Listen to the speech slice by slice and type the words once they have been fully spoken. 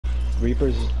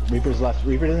Reaper's left.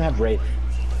 Reaper doesn't have Wraith.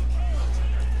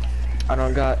 I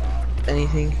don't got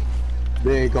anything.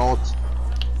 Big ult.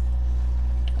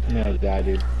 I'm gonna die,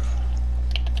 dude.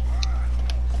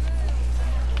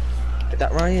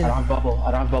 That Ryan. I don't have bubble.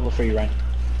 I don't have bubble for you, Ryan.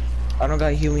 I don't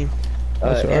got healing.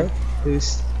 That's right.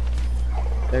 Boost.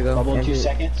 There you go. Bubble in 2 Ambit.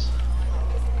 seconds.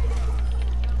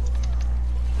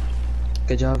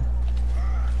 Good job.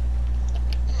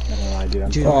 I don't know,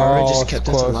 dude. Dude, Oh, Mara just it's kept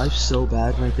us close. alive so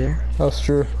bad right there. That's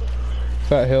true.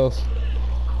 Fat hills.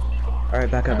 Alright,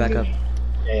 back up, back up.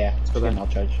 Yeah. Let's go back. I'll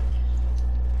charge.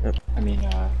 Yep. I mean,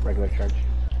 regular charge.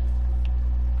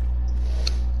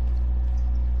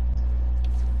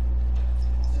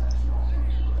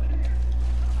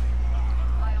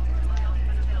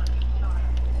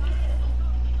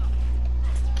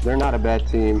 They're not a bad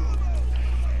team.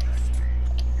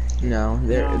 No,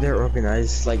 they're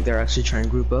organized. Like they're actually trying to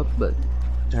group up, but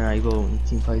they're not able in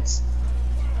team fights.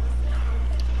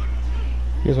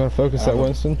 You guys want to focus at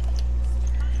Winston?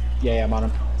 Yeah, I'm on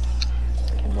him.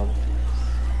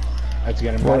 Let's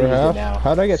get him. Quarter How half. now?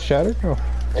 How'd I get shattered? Oh,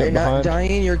 You're get not behind.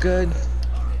 dying. You're good.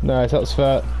 Nice, that was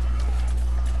fat.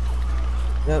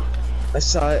 Yep. I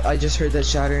saw it. I just heard that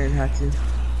shatter and hacked him.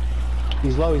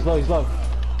 He's low. He's low. He's low.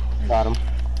 Got him.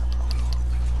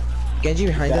 Genji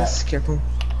behind That- us. Careful.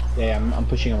 Yeah, I'm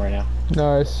pushing him right now.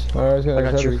 Nice. Alright, I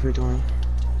got you, Reaper Dorn.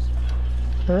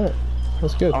 Alright,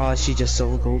 that's good. Oh, she just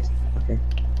sold gold. Okay.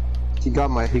 He got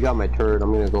my turret.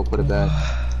 I'm gonna go put it back.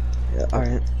 Yeah,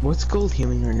 alright. What's gold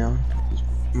healing right now?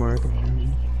 More.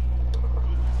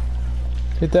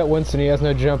 Hit that Winston, he has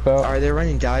no jump out. Alright, they're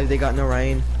running dive. They got no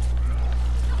Ryan.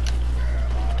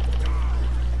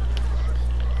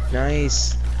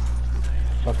 Nice.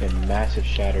 Fucking massive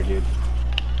shatter, dude.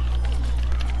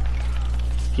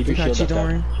 Keep We your got shield you, up.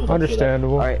 Dorn. Shield up, shield up.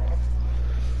 Understandable. Alright.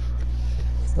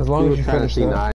 As long as you Kinda finish that. C9.